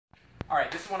All right,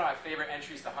 this is one of my favorite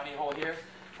entries to honey hole here.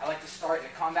 I like to start in a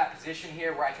combat position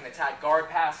here where I can attack guard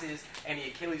passes and the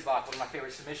Achilles lock, one of my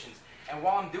favorite submissions. And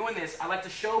while I'm doing this, I like to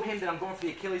show him that I'm going for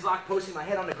the Achilles lock, posting my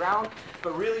head on the ground.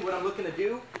 But really what I'm looking to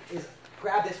do is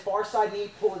grab this far side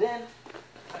knee, pull it in,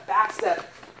 a back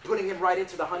step, putting him right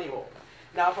into the honey hole.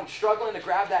 Now if I'm struggling to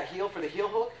grab that heel for the heel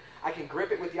hook, I can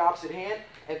grip it with the opposite hand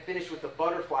and finish with the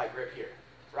butterfly grip here,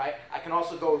 right? I can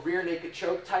also go rear naked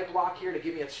choke type lock here to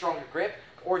give me a stronger grip,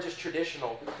 or just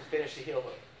traditional to finish the heel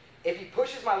hook. If he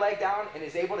pushes my leg down and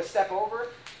is able to step over,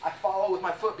 I follow with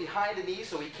my foot behind the knee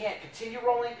so he can't continue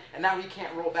rolling, and now he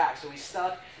can't roll back. So he's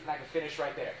stuck, and I can finish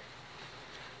right there.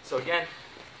 So again,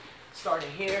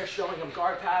 starting here, showing him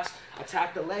guard pass,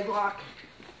 attack the leg lock,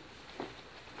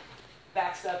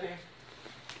 back stepping,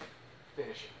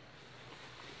 finishing.